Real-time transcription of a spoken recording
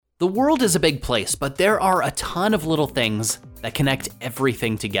The world is a big place, but there are a ton of little things that connect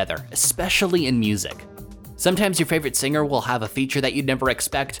everything together, especially in music. Sometimes your favorite singer will have a feature that you'd never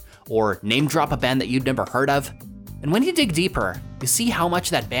expect, or name drop a band that you'd never heard of. And when you dig deeper, you see how much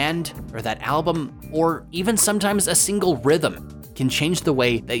that band, or that album, or even sometimes a single rhythm can change the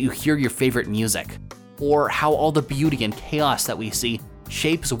way that you hear your favorite music, or how all the beauty and chaos that we see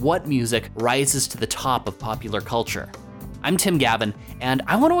shapes what music rises to the top of popular culture. I'm Tim Gavin, and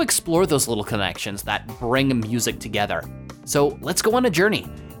I want to explore those little connections that bring music together. So let's go on a journey,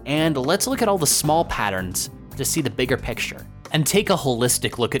 and let's look at all the small patterns to see the bigger picture, and take a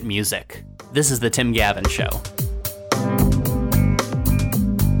holistic look at music. This is the Tim Gavin Show.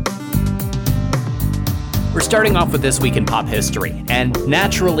 We're starting off with This Week in Pop History, and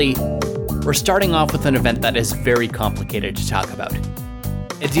naturally, we're starting off with an event that is very complicated to talk about.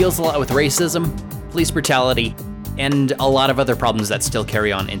 It deals a lot with racism, police brutality, and a lot of other problems that still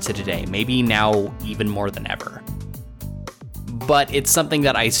carry on into today, maybe now even more than ever. But it's something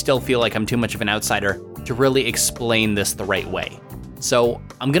that I still feel like I'm too much of an outsider to really explain this the right way. So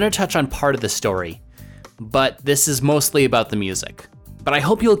I'm gonna touch on part of the story, but this is mostly about the music. But I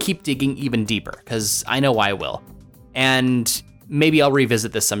hope you'll keep digging even deeper, because I know I will. And maybe I'll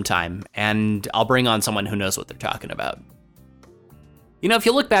revisit this sometime, and I'll bring on someone who knows what they're talking about. You know, if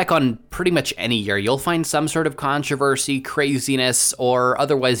you look back on pretty much any year, you'll find some sort of controversy, craziness, or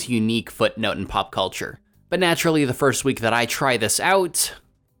otherwise unique footnote in pop culture. But naturally, the first week that I try this out,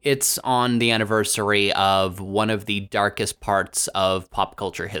 it's on the anniversary of one of the darkest parts of pop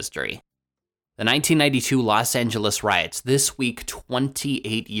culture history. The 1992 Los Angeles riots, this week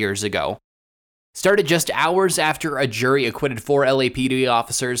 28 years ago, started just hours after a jury acquitted 4 LAPD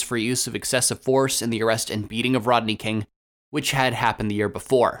officers for use of excessive force in the arrest and beating of Rodney King, which had happened the year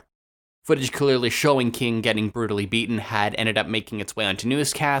before. Footage clearly showing King getting brutally beaten had ended up making its way onto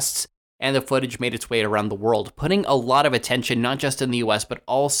newscasts, and the footage made its way around the world, putting a lot of attention not just in the US, but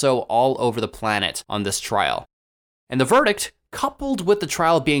also all over the planet on this trial. And the verdict, coupled with the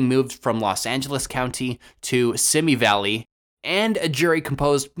trial being moved from Los Angeles County to Simi Valley, and a jury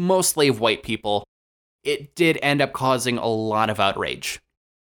composed mostly of white people, it did end up causing a lot of outrage.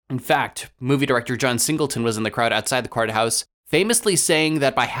 In fact, movie director John Singleton was in the crowd outside the courthouse, famously saying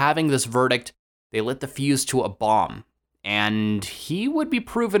that by having this verdict, they lit the fuse to a bomb. And he would be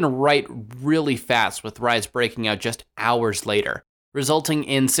proven right really fast, with riots breaking out just hours later, resulting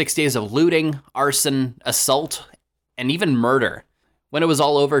in 6 days of looting, arson, assault, and even murder. When it was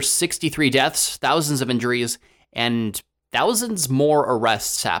all over, 63 deaths, thousands of injuries, and thousands more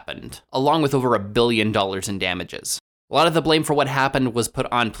arrests happened, along with over $1 billion in damages. A lot of the blame for what happened was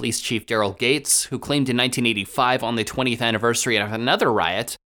put on Police Chief Daryl Gates, who claimed in 1985, on the 20th anniversary of another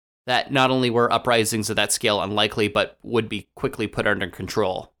riot, that not only were uprisings of that scale unlikely, but would be quickly put under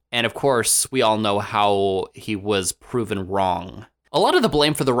control. And of course, we all know how he was proven wrong. A lot of the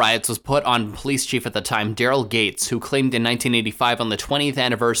blame for the riots was put on Police Chief at the time, Daryl Gates, who claimed in 1985, on the 20th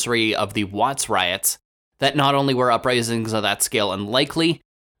anniversary of the Watts riots, that not only were uprisings of that scale unlikely,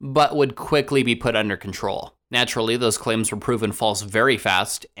 but would quickly be put under control. Naturally, those claims were proven false very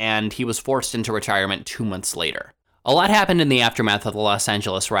fast, and he was forced into retirement 2 months later. A lot happened in the aftermath of the Los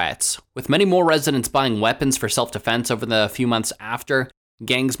Angeles riots, with many more residents buying weapons for self-defense over the few months after,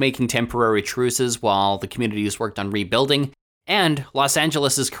 gangs making temporary truces while the communities worked on rebuilding, and Los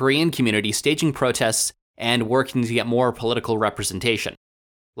Angeles' Korean community staging protests and working to get more political representation.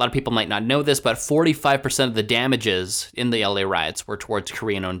 A lot of people might not know this, but 45% of the damages in the LA riots were towards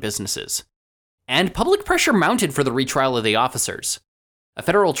Korean-owned businesses. And public pressure mounted for the retrial of the officers. A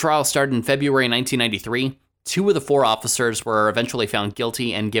federal trial started in February 1993. 2 of the 4 officers were eventually found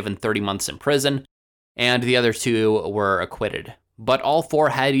guilty and given 30 months in prison, and the other 2 were acquitted. But all 4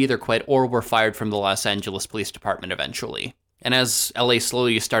 had either quit or were fired from the Los Angeles Police Department eventually. And as LA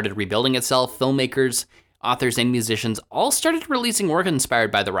slowly started rebuilding itself, filmmakers, authors, and musicians all started releasing work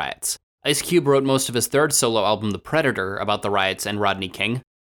inspired by the riots. Ice Cube wrote most of his 3rd solo album, The Predator, about the riots and Rodney King.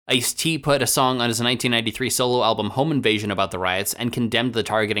 Ice-T put a song on his 1993 solo album, Home Invasion, about the riots and condemned the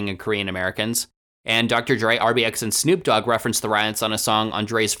targeting of Korean Americans. And Dr. Dre, RBX, and Snoop Dogg referenced the riots on a song on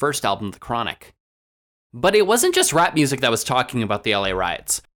Dre's first album, The Chronic. But it wasn't just rap music that was talking about the LA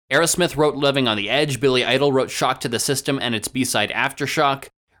riots. Aerosmith wrote Living on the Edge, Billy Idol wrote Shock to the System and its B-side Aftershock,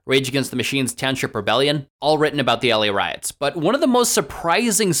 Rage Against the Machine's Township Rebellion, all written about the LA riots. But one of the most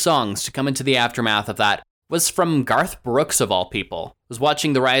surprising songs to come into the aftermath of that was from Garth Brooks, of all people. Was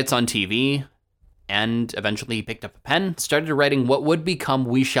watching the riots on TV, and eventually he picked up a pen, started writing what would become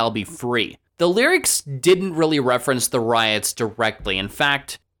We Shall Be Free. The lyrics didn't really reference the riots directly. In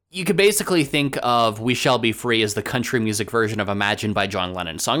fact, You could basically think of We Shall Be Free as the country music version of Imagine by John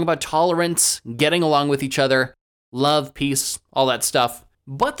Lennon. Song about tolerance, getting along with each other, love, peace, all that stuff.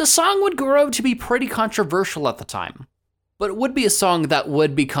 But the song would grow to be pretty controversial at the time. But it would be a song that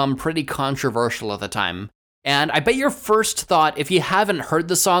would become pretty controversial at the time. And I bet your first thought, if you haven't heard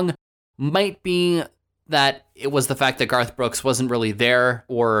the song, might be that it was the fact that Garth Brooks wasn't really there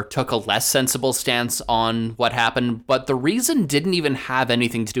or took a less sensible stance on what happened, but the reason didn't even have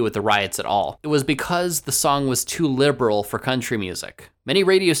anything to do with the riots at all. It was because the song was too liberal for country music. Many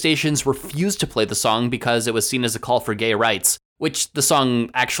radio stations refused to play the song because it was seen as a call for gay rights, which the song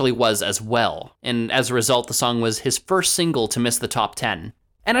actually was as well. And as a result, the song was his first single to miss the top 10.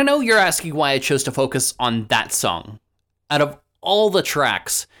 And I know you're asking why I chose to focus on that song out of all the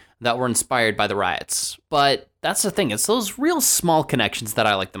tracks that were inspired by the riots. But that's the thing, it's those real small connections that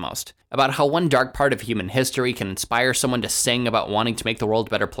I like the most. About how one dark part of human history can inspire someone to sing about wanting to make the world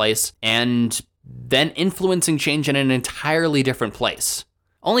a better place, and then influencing change in an entirely different place.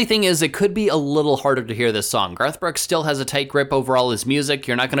 Only thing is, it could be a little harder to hear this song. Garth Brooks still has a tight grip over all his music,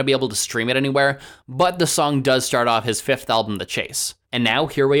 you're not going to be able to stream it anywhere, but the song does start off his fifth album, The Chase. And now,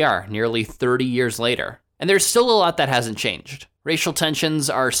 here we are, nearly 30 years later. And there's still a lot that hasn't changed. Racial tensions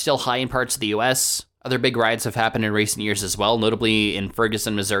are still high in parts of the US. Other big riots have happened in recent years as well, notably in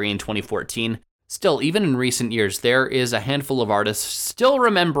Ferguson, Missouri in 2014. Still, even in recent years, there is a handful of artists still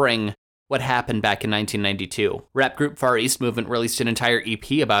remembering what happened back in 1992. Rap group Far East Movement released an entire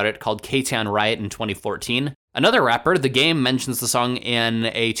EP about it called K-Town Riot in 2014. Another rapper, The Game, mentions the song in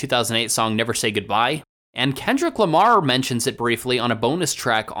a 2008 song Never Say Goodbye. And Kendrick Lamar mentions it briefly on a bonus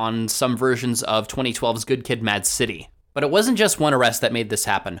track on some versions of 2012's Good Kid, Mad City. But it wasn't just one arrest that made this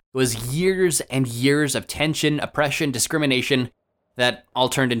happen. It was years and years of tension, oppression, discrimination that all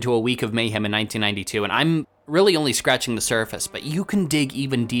turned into a week of mayhem in 1992. And I'm really only scratching the surface, but you can dig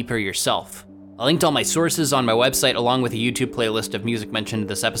even deeper yourself. I linked all my sources on my website along with a YouTube playlist of music mentioned in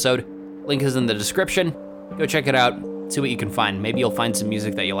this episode. Link is in the description. Go check it out, see what you can find. Maybe you'll find some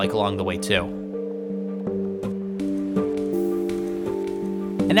music that you like along the way too.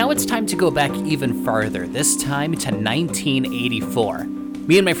 And now it's time to go back even farther, this time to 1984.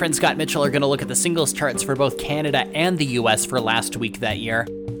 Me and my friend Scott Mitchell are going to look at the singles charts for both Canada and the US for last week that year,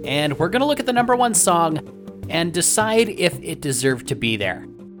 and we're going to look at the number one song and decide if it deserved to be there.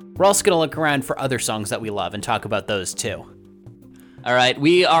 We're also going to look around for other songs that we love and talk about those too. All right,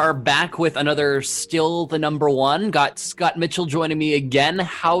 we are back with another Still the Number One. Got Scott Mitchell joining me again.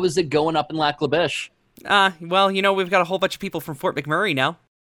 How is it going up in Lac La Biche? Well, we've got a whole bunch of people from Fort McMurray now.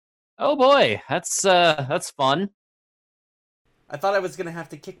 Oh boy, that's fun. I thought I was going to have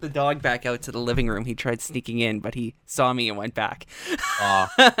to kick the dog back out to the living room. He tried sneaking in, but he saw me and went back.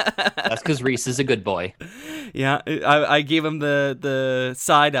 Aw, that's because Reese is a good boy. Yeah, I gave him the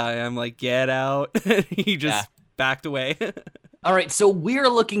side eye. I'm like, get out. He just backed away. All right, so we're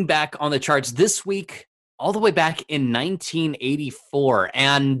looking back on the charts this week, all the way back in 1984.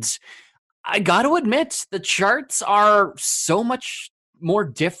 And I got to admit, the charts are so much more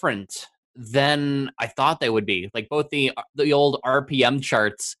different than I thought they would be. Like both the old RPM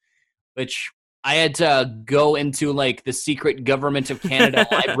charts, which I had to go into like the secret government of Canada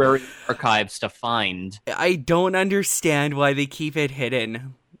library archives to find. I don't understand why they keep it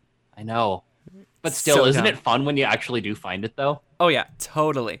hidden. I know. But still, So isn't dumb. it fun when you actually do find it though? Oh yeah,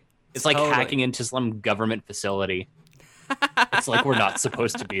 totally. It's like hacking into some government facility. It's like we're not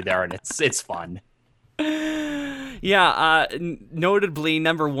supposed to be there and it's fun. Yeah, notably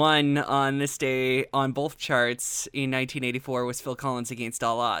number one on this day on both charts in 1984 was Phil Collins' Against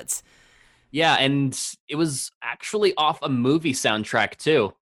All Odds. Yeah, and it was actually off a movie soundtrack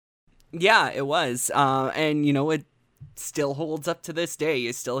too. Yeah, it was. And it still holds up to this day.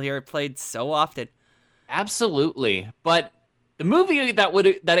 You still hear it played so often. Absolutely. But the movie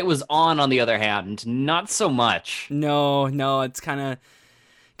that it was on the other hand, not so much. No, it's kind of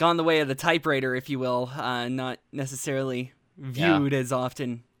gone the way of the typewriter, if you will, not necessarily viewed as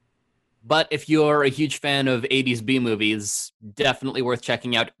often. But if you're a huge fan of 80s B-movies, definitely worth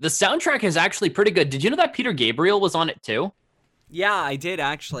checking out. The soundtrack is actually pretty good. Did you know that Peter Gabriel was on it too? Yeah, I did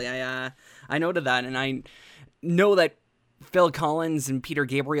actually. I noted that, and I know that Phil Collins and Peter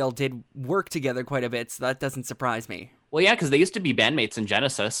Gabriel did work together quite a bit, so that doesn't surprise me. Well, yeah, because they used to be bandmates in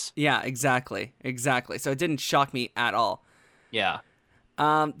Genesis. Yeah, exactly. So it didn't shock me at all. Yeah.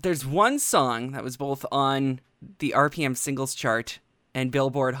 There's one song that was both on the RPM singles chart and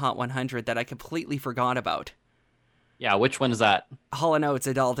Billboard Hot 100 that I completely forgot about. Yeah, which one is that? Hall & Oates,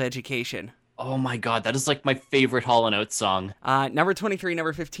 Adult Education. Oh my god, that is like my favorite Hall & Oates song. Number 23,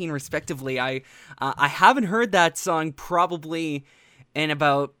 number 15, respectively. I haven't heard that song probably in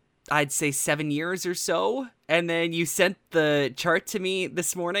about I'd say 7 years or so. And then you sent the chart to me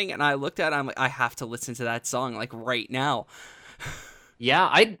this morning, and I looked at it, I'm like, I have to listen to that song like right now. Yeah,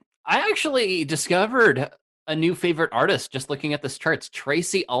 I actually discovered a new favorite artist just looking at this chart. It's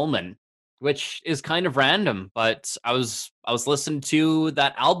Tracy Ullman, which is kind of random, but I was listening to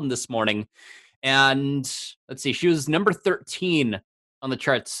that album this morning, and let's see, she was number 13 on the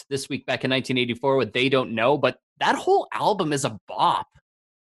charts this week back in 1984 with They Don't Know, but that whole album is a bop.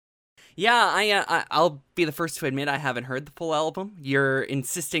 Yeah, I'll be the first to admit I haven't heard the full album. You're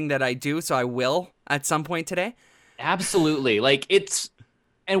insisting that I do, so I will at some point today. Absolutely. Like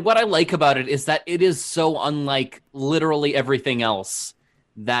and what I like about it is that it is so unlike literally everything else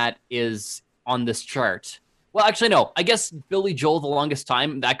that is on this chart. Well, actually, no. I guess Billy Joel, The Longest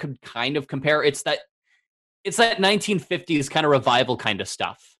Time, that could kind of compare. It's that 1950s kind of revival kind of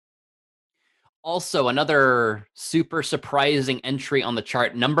stuff. Also, another super surprising entry on the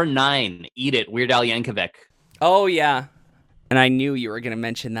chart, number 9, Eat It, Weird Al Yankovic. Oh, yeah. And I knew you were going to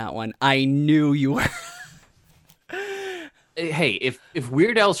mention that one. I knew you were. Hey, if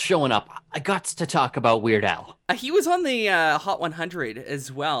Weird Al's showing up, I got to talk about Weird Al. He was on the Hot 100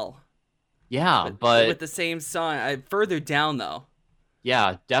 as well. Yeah, but with the same song. Further down, though.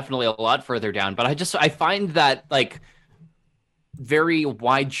 Yeah, definitely a lot further down. But I find that, like, very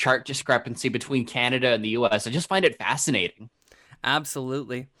wide chart discrepancy between Canada and the US. I just find it fascinating.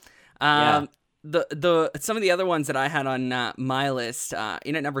 Absolutely. Yeah. The some of the other ones that I had on my list,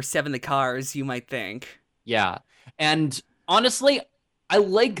 in at number 7, The Cars, you might think. Yeah. And honestly, I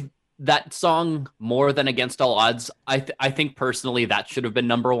like that song more than Against All Odds. I think personally that should have been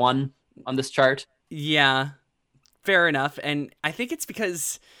number 1 on this chart. Yeah. Fair enough. And I think it's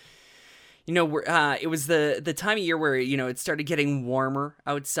because it was the time of year where, it started getting warmer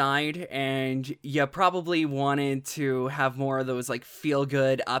outside, and you probably wanted to have more of those like feel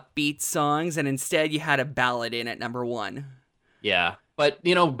good, upbeat songs, and instead you had a ballad in at number 1. Yeah. But,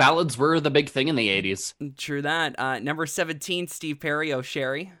 ballads were the big thing in the 80s. True that. Number 17, Steve Perry, Oh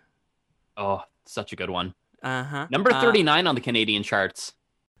Sherry. Oh, such a good one. Uh-huh. Number 39 on the Canadian charts.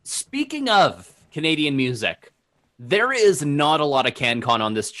 Speaking of Canadian music, there is not a lot of CanCon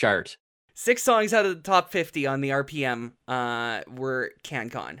on this chart. 6 songs out of the top 50 on the RPM were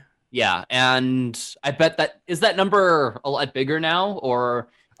CanCon. Yeah, and I bet is that number a lot bigger now, or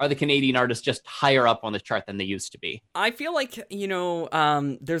are the Canadian artists just higher up on the chart than they used to be? I feel like,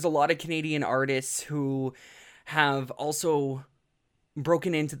 there's a lot of Canadian artists who have also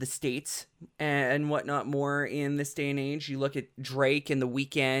broken into the States and whatnot more in this day and age. You look at Drake and The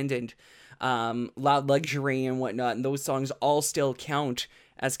Weeknd and Loud Luxury and whatnot, and those songs all still count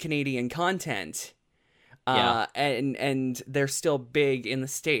as Canadian content. Yeah. And they're still big in the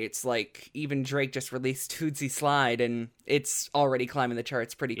States. Like, even Drake just released Tootsie Slide, and it's already climbing the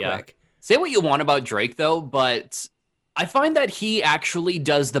charts pretty quick. Say what you want about Drake, though, but I find that he actually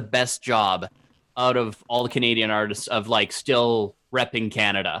does the best job out of all the Canadian artists of, like, still repping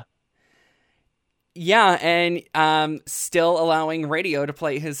Canada. Yeah, and still allowing radio to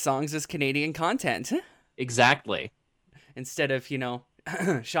play his songs as Canadian content. Exactly. Instead of,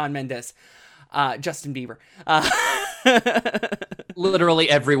 Shawn Mendes, Justin Bieber. Literally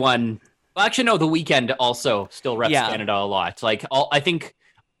everyone. Well, actually, no, The Weeknd also still reps Canada a lot. Like, I think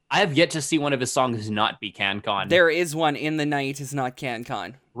I have yet to see one of his songs not be CanCon. There is one, In the Night is not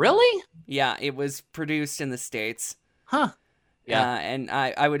CanCon. Really? Yeah, it was produced in the States. Huh. Yeah. And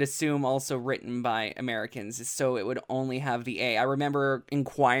I would assume also written by Americans, so it would only have the A. I remember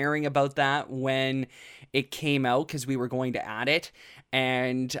inquiring about that when it came out because we were going to add it,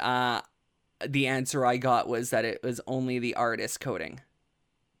 and the answer I got was that it was only the artist coding.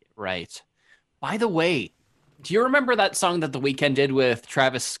 Right. By the way, do you remember that song that The Weeknd did with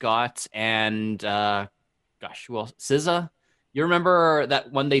Travis Scott and, SZA? You remember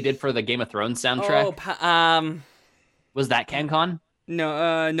that one they did for the Game of Thrones soundtrack? Was that CanCon?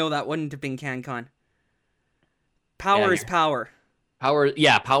 No, that wouldn't have been CanCon. Power is Power.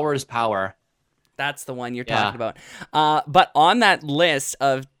 Power is Power. That's the one you're talking about. But on that list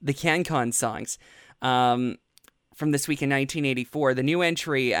of the CanCon songs from this week in 1984, the new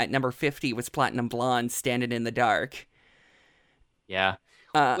entry at number 50 was Platinum Blonde, Standing in the Dark. Yeah.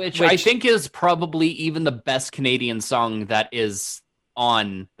 Which I think is probably even the best Canadian song that is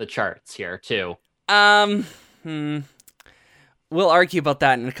on the charts here, too. We'll argue about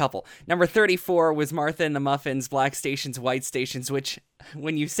that in a couple. Number 34 was Martha and the Muffins, Black Stations, White Stations, which,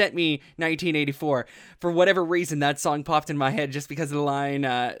 when you sent me 1984, for whatever reason, that song popped in my head just because of the line,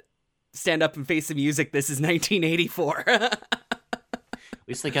 stand up and face the music, this is 1984.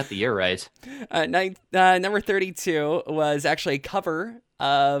 least they got the year right. Number 32 was actually a cover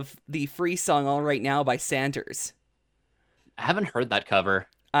of the Free song All Right Now by Sanders. I haven't heard that cover.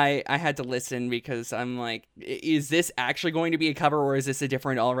 I had to listen because I'm like, is this actually going to be a cover or is this a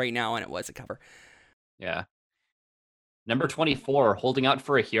different All Right Now? And it was a cover. Yeah. Number 24, Holding Out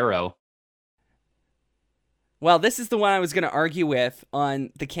for a Hero. Well, this is the one I was going to argue with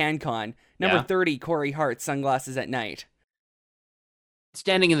on the CanCon. Number Yeah. 30, Corey Hart, Sunglasses at Night.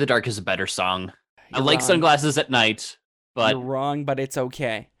 Standing in the Dark is a better song. I You're like wrong. Sunglasses at Night, but You're wrong, but it's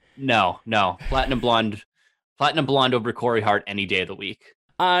okay. no. Platinum Blonde over Corey Hart any day of the week.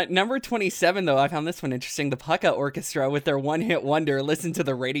 Number 27, though, I found this one interesting. The Pucka Orchestra with their one-hit wonder, Listen to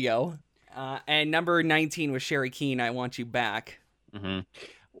the Radio. And number 19 was Sherry Keane, I Want You Back. Mm-hmm.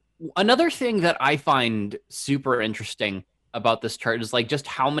 Another thing that I find super interesting about this chart is like just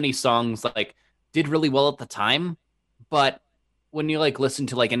how many songs like did really well at the time, but when you like listen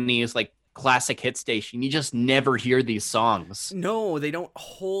to like any like classic hit station, you just never hear these songs. No, they don't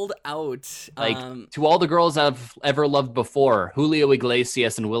hold out. Like To All the Girls I've Ever Loved Before, Julio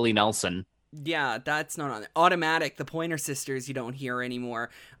Iglesias and Willie Nelson. Yeah, that's not on there. Automatic, the Pointer Sisters, you don't hear anymore.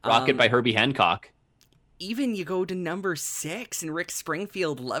 Rocket by Herbie Hancock. Even you go to number 6 and Rick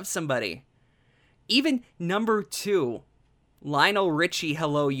Springfield, Love Somebody. Even number 2, Lionel Richie,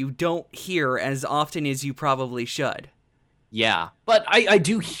 Hello, you don't hear as often as you probably should. Yeah, but I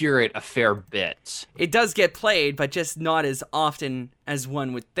do hear it a fair bit. It does get played, but just not as often as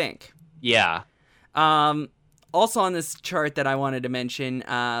one would think. Yeah. Also on this chart that I wanted to mention,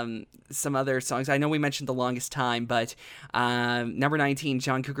 some other songs. I know we mentioned The Longest Time, but number 19,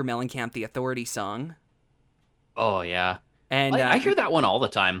 John Cougar Mellencamp, The Authority song. Oh, yeah. And I hear that one all the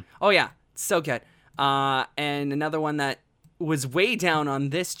time. Oh, yeah. So good. And another one that was way down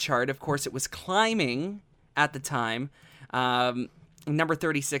on this chart, of course, it was climbing at the time. Number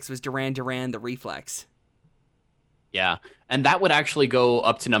 36 was Duran Duran, The Reflex. Yeah. And that would actually go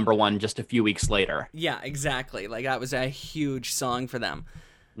up to number 1 just a few weeks later. Yeah, exactly. Like, that was a huge song for them.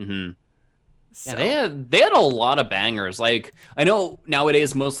 Mm-hmm. So. Yeah, they had a lot of bangers. Like, I know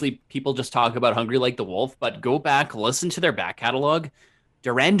nowadays mostly people just talk about Hungry Like the Wolf, but go back, listen to their back catalog.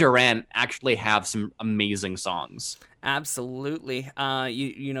 Duran Duran actually have some amazing songs. Absolutely.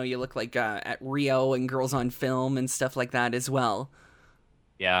 You look like at Rio and Girls on Film and stuff like that as well.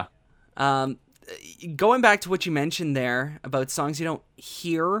 Yeah. Going back to what you mentioned there about songs you don't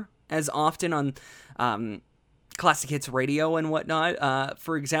hear as often on classic hits radio and whatnot.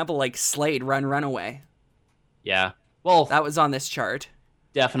 For example, like Slade, Run Runaway. Yeah. Well, that was on this chart.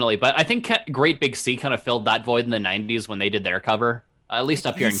 Definitely. But I think Great Big Sea kind of filled that void in the 90s when they did their cover. At least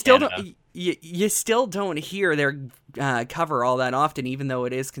up here in Canada. You still don't hear their cover all that often, even though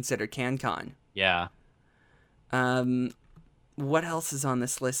it is considered CanCon. Yeah. What else is on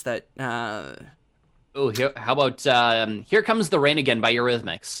this list that... how about Here Comes the Rain Again by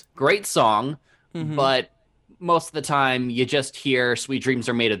Eurythmics. Great song, but most of the time you just hear Sweet Dreams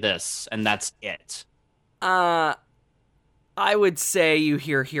Are Made of This, and that's it. I would say you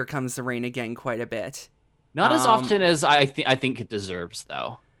hear Here Comes the Rain Again quite a bit. Not as often as I think it deserves,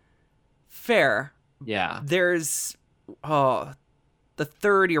 though. Fair. Yeah. There's the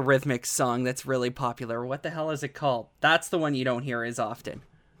third Eurythmics song that's really popular. What the hell is it called? That's the one you don't hear as often.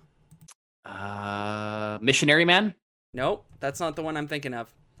 Missionary Man? Nope, that's not the one I'm thinking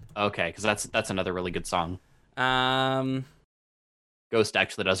of. Okay, because that's another really good song. Ghost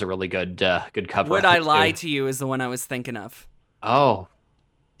actually does a really good cover. Would I Lie to You is the one I was thinking of. Oh,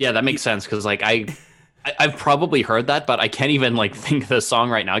 yeah, that makes sense because like I've probably heard that, but I can't even like think of the song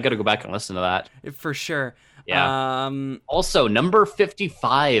right now. I got to go back and listen to that for sure. Yeah. Also, number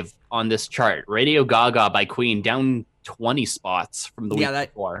 55 on this chart, Radio Gaga by Queen, down 20 spots from the week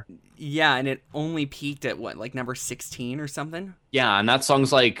before. Yeah, and it only peaked at what, like number 16 or something? Yeah, and that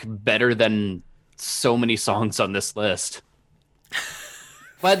song's like better than so many songs on this list.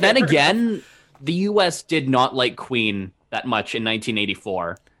 But then again, the US did not like Queen that much in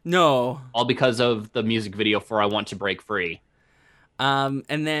 1984. No. All because of the music video for I Want to Break Free. And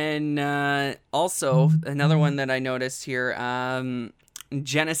then also another one that I noticed here,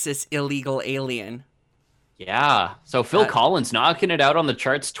 Genesis Illegal Alien. Yeah. So Phil Collins knocking it out on the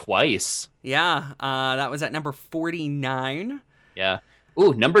charts twice. Yeah. That was at number 49. Yeah.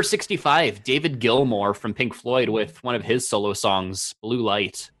 Ooh, number 65, David Gilmour from Pink Floyd with one of his solo songs, Blue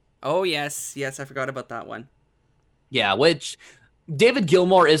Light. Oh, yes. Yes, I forgot about that one. Yeah, which David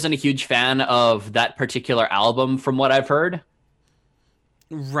Gilmour isn't a huge fan of that particular album from what I've heard.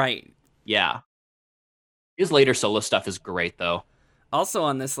 Right. Yeah. His later solo stuff is great, though. Also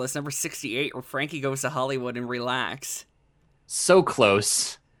on this list, number 68, where Frankie Goes to Hollywood and Relax. So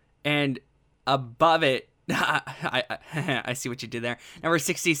close. And above it, I see what you did there. Number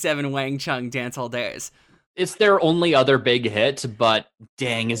 67, Wang Chung, Dance All Days. It's their only other big hit, but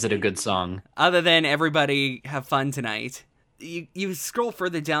dang, is it a good song. Other than Everybody Have Fun Tonight. You scroll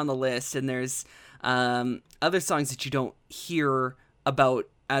further down the list, and there's other songs that you don't hear about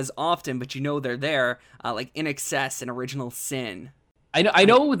as often, but you know they're there, like In Excess and Original Sin. I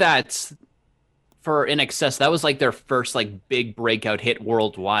know that for In Excess, that was like their first like big breakout hit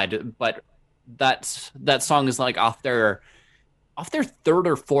worldwide, but that song is like off their third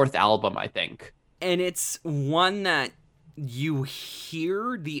or fourth album, I think. And it's one that you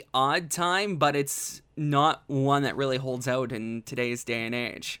hear the odd time, but it's not one that really holds out in today's day and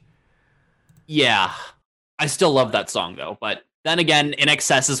age. Yeah. I still love that song though, but then again, In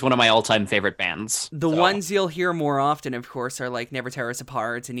Excess is one of my all-time favorite bands. The ones you'll hear more often, of course, are like Never Tear Us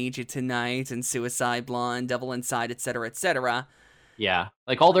Apart and Need You Tonight and Suicide Blonde, Devil Inside, etc., etc. Yeah.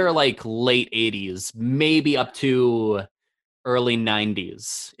 Like all their like late 80s, maybe up to early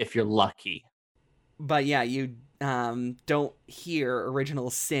 90s if you're lucky. But yeah, you don't hear Original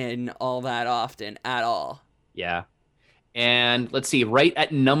Sin all that often at all. Yeah. And let's see, right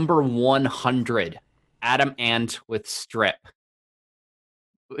at number 100, Adam Ant with Strip,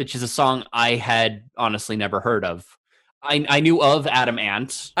 which is a song I had honestly never heard of. I knew of Adam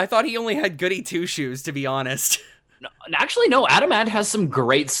Ant. I thought he only had Goody Two Shoes, to be honest. No, actually, no, Adam Ant has some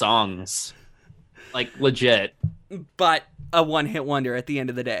great songs. Like, legit. But a one-hit wonder at the end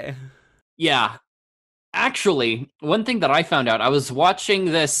of the day. Yeah. Actually, one thing that I found out, I was watching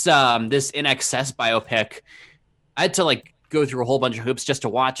this In Excess biopic. I had to like go through a whole bunch of hoops just to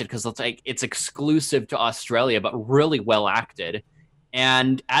watch it because it's like it's exclusive to Australia, but really well acted.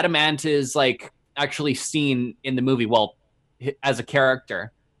 And Adam Ant is like actually seen in the movie, well, as a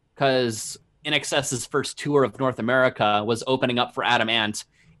character, because In Excess's first tour of North America was opening up for Adam Ant,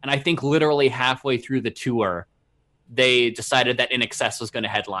 and I think literally halfway through the tour, they decided that In Excess was going to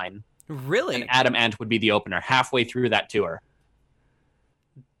headline. Really? And Adam Ant would be the opener halfway through that tour.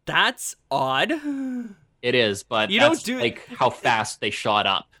 That's odd. It is, but you that's don't do like how fast they shot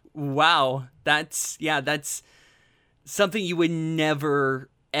up. Wow. That's something you would never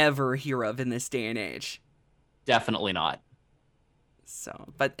ever hear of in this day and age. Definitely not.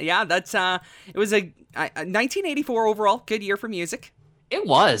 So, but yeah, that's it was a 1984 overall good year for music. It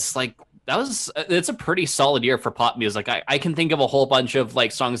was like it's a pretty solid year for pop music. I can think of a whole bunch of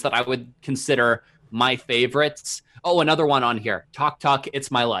like songs that I would consider my favorites. Oh, another one on here. Talk Talk, It's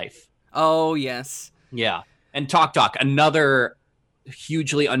My Life. Oh, yes. Yeah. And Talk Talk, another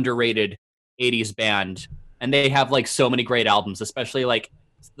hugely underrated 80s band. And they have like so many great albums, especially like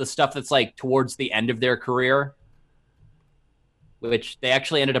the stuff that's like towards the end of their career, which they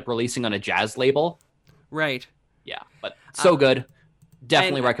actually ended up releasing on a jazz label. Right. Yeah, but so good.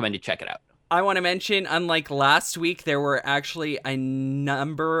 Definitely recommend you check it out. I want to mention, unlike last week, there were actually a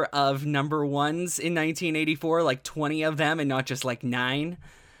number of number ones in 1984, like 20 of them, and not just like 9.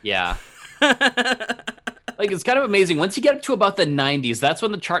 Yeah. Like, it's kind of amazing. Once you get up to about the 90s, that's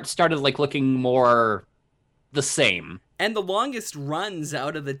when the chart started like looking more the same. And the longest runs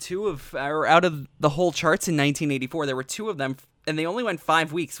out of the whole charts in 1984, there were 2 of them, and they only went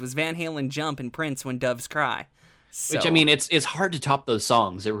 5 weeks, was Van Halen Jump and Prince When Doves Cry. So, which, I mean, it's hard to top those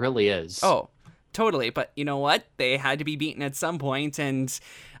songs. It really is. Oh, totally. But you know what? They had to be beaten at some point, and,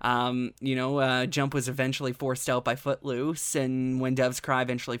 Jump was eventually forced out by Footloose, and When Doves Cry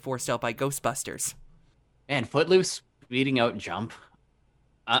eventually forced out by Ghostbusters. Man, Footloose beating out Jump.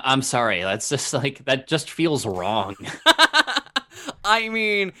 I'm sorry. That's just like, that just feels wrong. I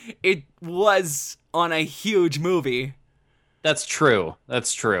mean, it was on a huge movie. That's true.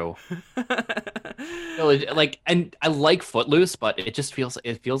 That's true. Like, and I like Footloose, but it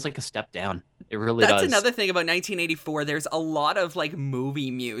feels like a step down. It really does. That's another thing about 1984. There's a lot of like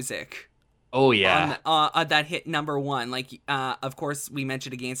movie music. Oh yeah. That hit number 1. Like, of course, we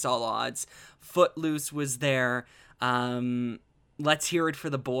mentioned Against All Odds. Footloose was there. Let's Hear It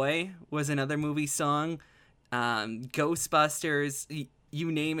for the Boy was another movie song. Ghostbusters,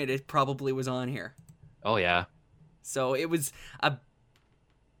 you name it, it probably was on here. Oh yeah. So it was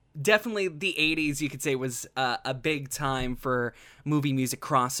definitely the 80s, you could say, was a big time for movie music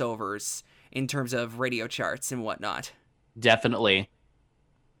crossovers in terms of radio charts and whatnot. Definitely.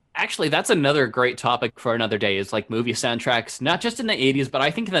 Actually, that's another great topic for another day, is like movie soundtracks, not just in the 80s, but I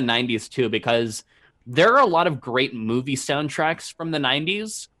think in the 90s too, because there are a lot of great movie soundtracks from the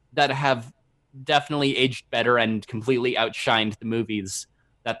 90s that have definitely aged better and completely outshined the movies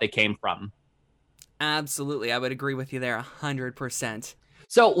that they came from. Absolutely. I would agree with you there 100%.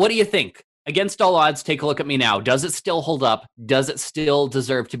 So what do you think? Against All Odds, Take a Look at Me Now. Does it still hold up? Does it still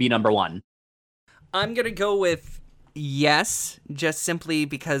deserve to be number one? I'm going to go with yes, just simply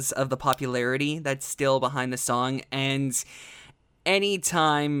because of the popularity that's still behind the song. And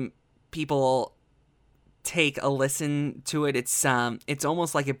anytime people take a listen to it, it's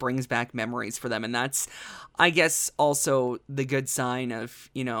almost like it brings back memories for them. And that's, I guess, also the good sign of,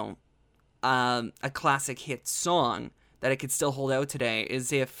 a classic hit song, that it could still hold out today,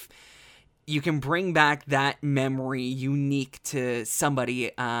 is if you can bring back that memory unique to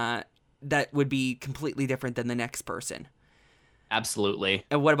somebody that would be completely different than the next person. Absolutely.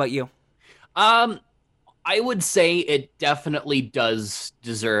 And what about you? I would say it definitely does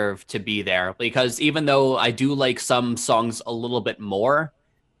deserve to be there, because even though I do like some songs a little bit more,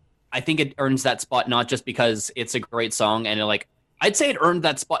 I think it earns that spot not just because it's a great song, and I'd say it earned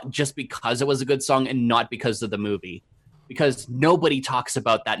that spot just because it was a good song and not because of the movie. Because nobody talks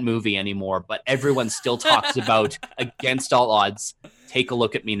about that movie anymore, but everyone still talks about Against All Odds, Take a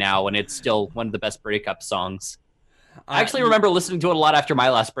Look at Me Now, and it's still one of the best breakup songs. I actually remember listening to it a lot after my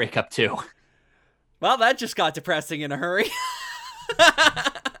last breakup, too. Well, that just got depressing in a hurry.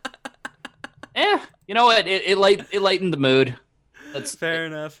 It lightened the mood. That's fair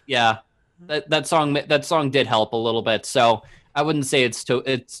enough. Yeah, that song did help a little bit, so I wouldn't say it's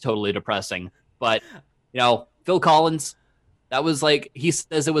totally depressing. But, Phil Collins, that was he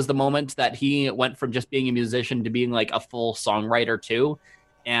says it was the moment that he went from just being a musician to being a full songwriter too.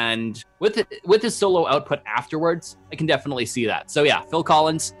 And with his solo output afterwards, I can definitely see that. So yeah, Phil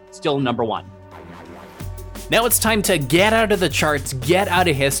Collins, still number one. Now it's time to get out of the charts, get out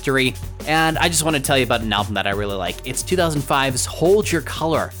of history, and I just want to tell you about an album that I really like. It's 2005's Hold Your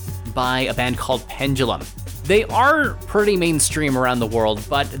Color by a band called Pendulum. They are pretty mainstream around the world,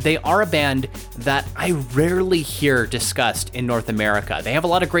 but they are a band that I rarely hear discussed in North America. They have a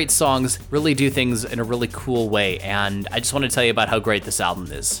lot of great songs, really do things in a really cool way, and I just want to tell you about how great this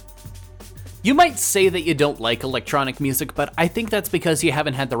album is. You might say that you don't like electronic music, but I think that's because you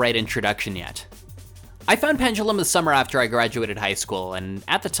haven't had the right introduction yet. I found Pendulum the summer after I graduated high school, and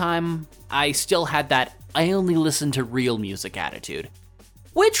at the time, I still had that I only listen to real music attitude,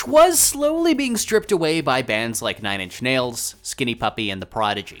 which was slowly being stripped away by bands like Nine Inch Nails, Skinny Puppy, and The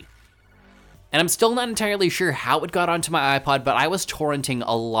Prodigy. And I'm still not entirely sure how it got onto my iPod, but I was torrenting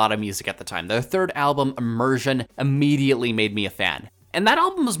a lot of music at the time. Their third album, Immersion, immediately made me a fan. And that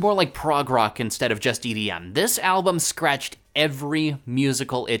album was more like prog rock instead of just EDM. This album scratched every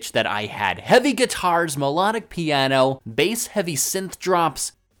musical itch that I had. Heavy guitars, melodic piano, bass-heavy synth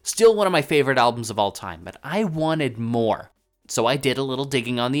drops. Still one of my favorite albums of all time, but I wanted more. So I did a little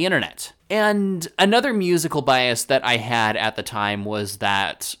digging on the internet. And another musical bias that I had at the time was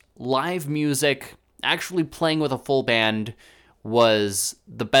that live music, actually playing with a full band, was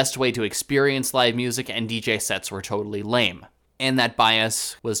the best way to experience live music, and DJ sets were totally lame. And that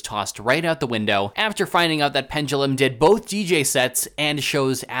bias was tossed right out the window after finding out that Pendulum did both DJ sets and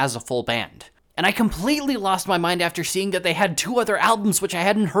shows as a full band. And I completely lost my mind after seeing that they had 2 other albums which I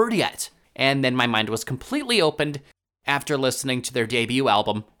hadn't heard yet. And then my mind was completely opened after listening to their debut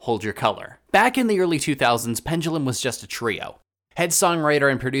album, Hold Your Color. Back in the early 2000s, Pendulum was just a trio. Head songwriter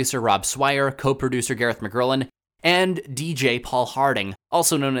and producer Rob Swire, co-producer Gareth McGurlin, and DJ Paul Harding,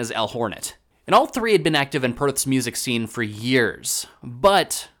 also known as El Hornet. And all 3 had been active in Perth's music scene for years,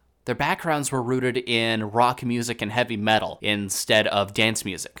 but their backgrounds were rooted in rock music and heavy metal instead of dance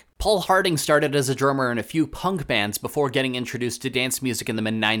music. Paul Harding started as a drummer in a few punk bands before getting introduced to dance music in the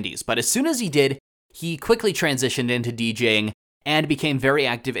mid-90s, but as soon as he did, he quickly transitioned into DJing and became very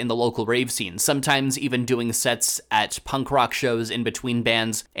active in the local rave scene, sometimes even doing sets at punk rock shows in between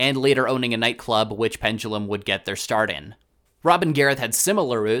bands, and later owning a nightclub which Pendulum would get their start in. Rob and Gareth had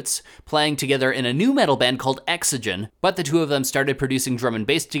similar roots, playing together in a new metal band called Exogen, but the 2 of them started producing drum and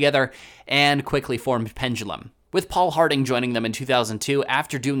bass together and quickly formed Pendulum, with Paul Harding joining them in 2002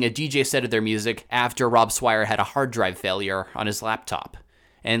 after doing a DJ set of their music after Rob Swire had a hard drive failure on his laptop,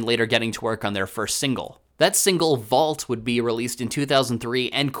 and later getting to work on their first single. That single, Vault, would be released in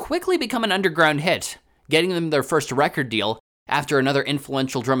 2003 and quickly become an underground hit, getting them their first record deal after another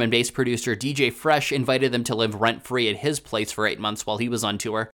influential drum and bass producer, DJ Fresh, invited them to live rent-free at his place for 8 months while he was on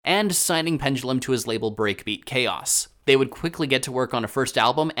tour, and signing Pendulum to his label Breakbeat Chaos. They would quickly get to work on a first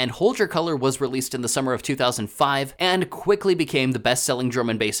album, and Hold Your Color was released in the summer of 2005, and quickly became the best-selling drum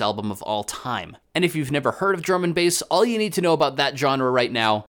and bass album of all time. And if you've never heard of drum and bass, all you need to know about that genre right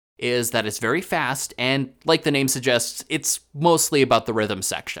now is that it's very fast, and like the name suggests, it's mostly about the rhythm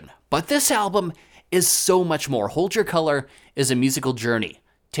section. But this album is so much more. Hold Your Color is a musical journey,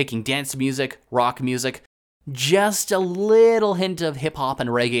 taking dance music, rock music, just a little hint of hip hop and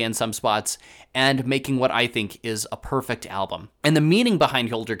reggae in some spots, and making what I think is a perfect album. And the meaning behind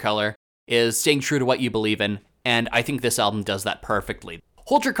Hold Your Color is staying true to what you believe in, and I think this album does that perfectly.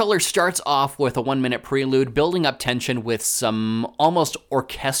 Hold Your Color starts off with a 1-minute prelude, building up tension with some almost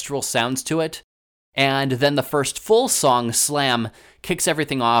orchestral sounds to it, and then the first full song, Slam, kicks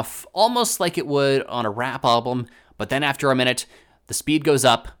everything off almost like it would on a rap album, but then after a minute, the speed goes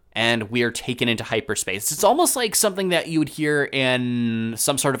up, and we are taken into hyperspace. It's almost like something that you would hear in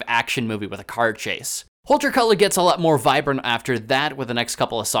some sort of action movie with a car chase. Hold Your Color gets a lot more vibrant after that with the next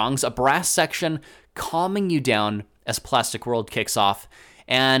couple of songs, a brass section calming you down as Plastic World kicks off.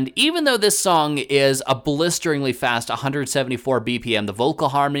 And even though this song is a blisteringly fast 174 BPM, the vocal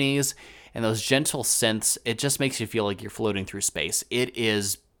harmonies and those gentle synths, it just makes you feel like you're floating through space. It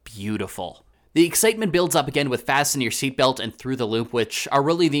is beautiful. The excitement builds up again with Fasten Your Seatbelt and Through the Loop, which are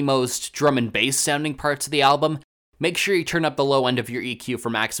really the most drum and bass sounding parts of the album. Make sure you turn up the low end of your EQ for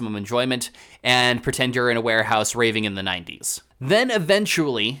maximum enjoyment, and pretend you're in a warehouse raving in the 90s. Then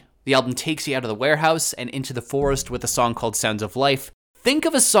eventually, the album takes you out of the warehouse and into the forest with a song called Sounds of Life. Think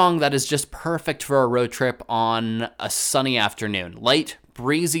of a song that is just perfect for a road trip on a sunny afternoon. Light,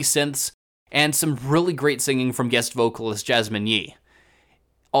 breezy synths, and some really great singing from guest vocalist Jasmine Yee.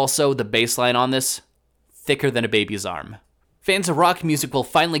 Also, the bass line on this, thicker than a baby's arm. Fans of rock music will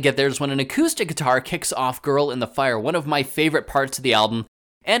finally get theirs when an acoustic guitar kicks off Girl in the Fire, one of my favorite parts of the album,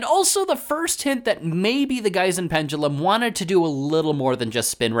 and also the first hint that maybe the guys in Pendulum wanted to do a little more than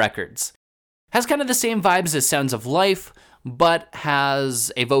just spin records. Has kind of the same vibes as Sounds of Life, but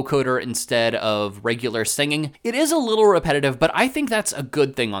has a vocoder instead of regular singing. It is a little repetitive, but I think that's a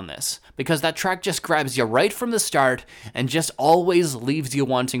good thing on this, because that track just grabs you right from the start and just always leaves you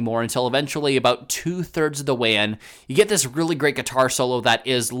wanting more until eventually about 2/3 of the way in, you get this really great guitar solo that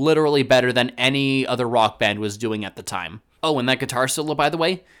is literally better than any other rock band was doing at the time. Oh, and that guitar solo, by the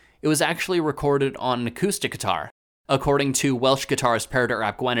way, it was actually recorded on an acoustic guitar. According to Welsh guitarist Peredur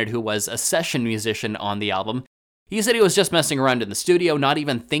ap Gwynedd, who was a session musician on the album, he said he was just messing around in the studio, not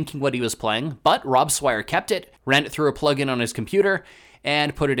even thinking what he was playing, but Rob Swire kept it, ran it through a plugin on his computer,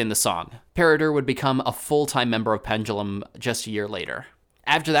 and put it in the song. Peredur would become a full-time member of Pendulum just a year later.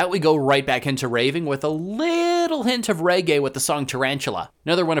 After that, we go right back into raving with a little hint of reggae with the song Tarantula.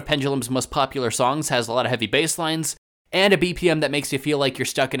 Another one of Pendulum's most popular songs, has a lot of heavy bass lines, and a BPM that makes you feel like you're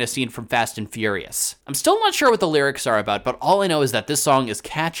stuck in a scene from Fast and Furious. I'm still not sure what the lyrics are about, but all I know is that this song is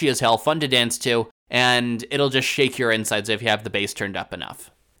catchy as hell, fun to dance to, and it'll just shake your insides if you have the bass turned up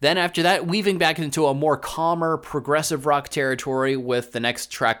enough. Then after that, weaving back into a more calmer, progressive rock territory with the next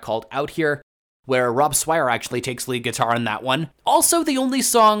track called Out Here, where Rob Swire actually takes lead guitar on that one. Also the only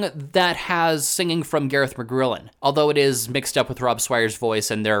song that has singing from Gareth McGrillen, although it is mixed up with Rob Swire's voice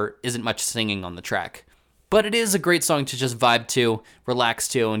and there isn't much singing on the track. But it is a great song to just vibe to, relax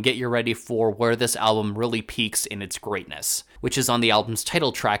to, and get you ready for where this album really peaks in its greatness, which is on the album's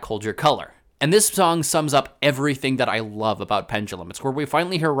title track, Hold Your Color. And this song sums up everything that I love about Pendulum. It's where we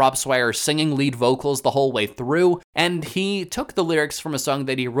finally hear Rob Swire singing lead vocals the whole way through, and he took the lyrics from a song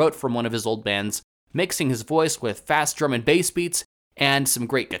that he wrote from one of his old bands, mixing his voice with fast drum and bass beats, and some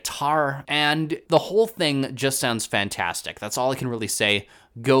great guitar, and the whole thing just sounds fantastic. That's all I can really say.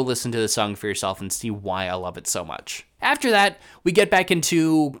 Go listen to the song for yourself and see why I love it so much. After that, we get back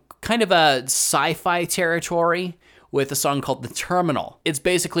into kind of a sci-fi territory with a song called The Terminal. It's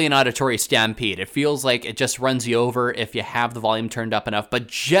basically an auditory stampede. It feels like it just runs you over if you have the volume turned up enough, but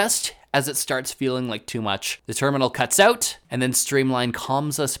just as it starts feeling like too much, The Terminal cuts out, and then Streamline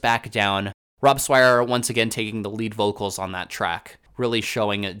calms us back down. Rob Swire once again taking the lead vocals on that track, really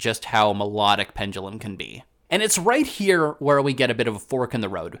showing just how melodic Pendulum can be. And it's right here where we get a bit of a fork in the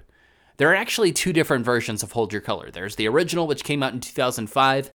road. There are actually two different versions of Hold Your Color. There's the original, which came out in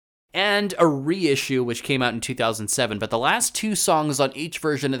 2005, and a reissue, which came out in 2007, but the last two songs on each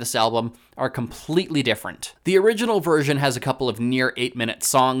version of this album are completely different. The original version has a couple of near 8-minute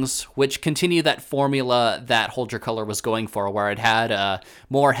songs, which continue that formula that Hold Your Color was going for, where it had a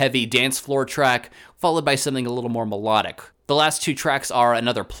more heavy dance floor track, followed by something a little more melodic. The last two tracks are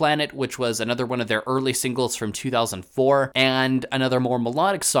Another Planet, which was another one of their early singles from 2004, and another more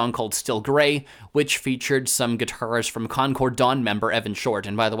melodic song called Still Grey, which featured some guitars from Concord Dawn member Evan Short.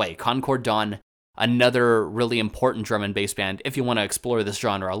 And by the way, Concord Dawn, another really important drum and bass band if you want to explore this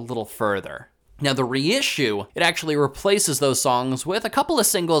genre a little further. Now, the reissue, it actually replaces those songs with a couple of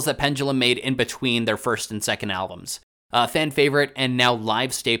singles that Pendulum made in between their first and second albums. A fan favorite and now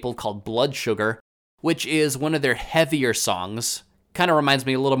live staple called Blood Sugar, which is one of their heavier songs. Kind of reminds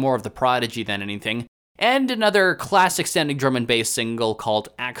me a little more of The Prodigy than anything. and another classic standing drum and bass single called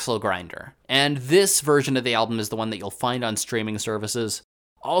Axle Grinder. And this version of the album is the one that you'll find on streaming services.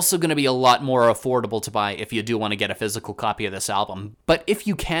 Also going to be a lot more affordable to buy if you do want to get a physical copy of this album. But if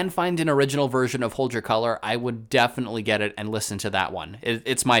you can find an original version of Hold Your Color, I would definitely get it and listen to that one.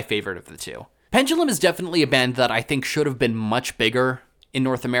 It's my favorite of the two. Pendulum is definitely a band that I think should have been much bigger in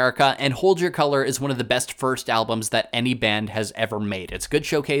North America, and Hold Your Color is one of the best first albums that any band has ever made. It's a good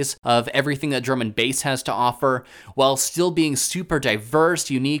showcase of everything that drum and bass has to offer, while still being super diverse,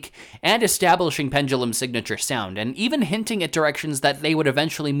 unique, and establishing Pendulum's signature sound, and even hinting at directions that they would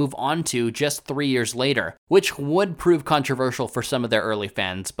eventually move on to just 3 years later, which would prove controversial for some of their early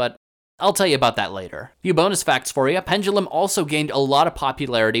fans, but I'll tell you about that later. Few bonus facts for you. Pendulum also gained a lot of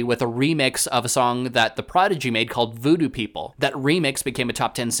popularity with a remix of a song that The Prodigy made called Voodoo People. That remix became a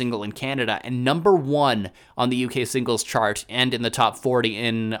top 10 single in Canada and number 1 on the UK singles chart and in the top 40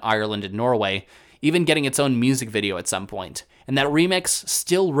 in Ireland and Norway, even getting its own music video at some point. And that remix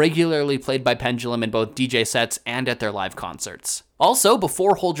still regularly played by Pendulum in both DJ sets and at their live concerts. Also,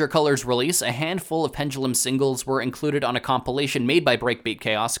 before Hold Your Color's release, a handful of Pendulum singles were included on a compilation made by Breakbeat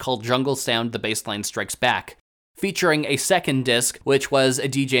Chaos called Jungle Sound: The Bassline Strikes Back, featuring a second disc, which was a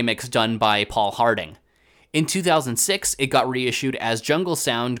DJ mix done by Paul Harding. In 2006, it got reissued as Jungle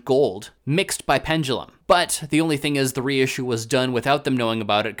Sound Gold, mixed by Pendulum. But the only thing is the reissue was done without them knowing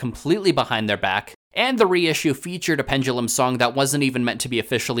about it, completely behind their back, and the reissue featured a Pendulum song that wasn't even meant to be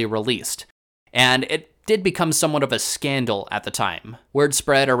officially released. And it did become somewhat of a scandal at the time. Word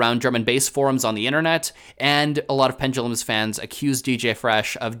spread around drum and bass forums on the internet, and a lot of Pendulum's fans accused DJ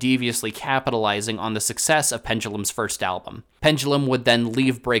Fresh of deviously capitalizing on the success of Pendulum's first album. Pendulum would then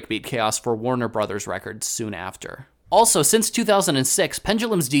leave Breakbeat Chaos for Warner Brothers Records soon after. Also, since 2006,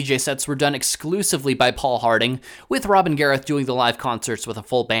 Pendulum's DJ sets were done exclusively by Paul Harding, with Rob and Gareth doing the live concerts with a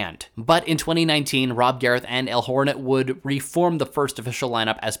full band. But in 2019, Rob, Gareth, and El Hornet would reform the first official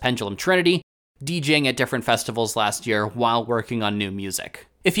lineup as Pendulum Trinity, DJing at different festivals last year while working on new music.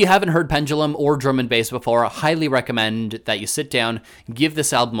 If you haven't heard Pendulum or drum and bass before, I highly recommend that you sit down, give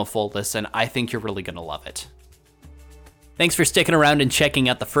this album a full listen. I think you're really going to love it. Thanks for sticking around and checking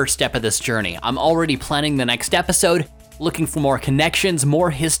out the first step of this journey. I'm already planning the next episode, looking for more connections, more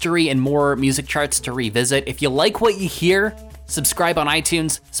history, and more music charts to revisit. If you like what you hear, subscribe on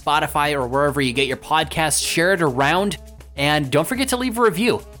iTunes, Spotify, or wherever you get your podcasts, share it around, and don't forget to leave a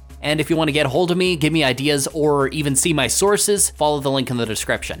review. And if you want to get a hold of me, give me ideas, or even see my sources, follow the link in the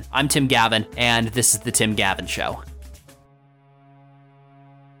description. I'm Tim Gavin, and this is The Tim Gavin Show.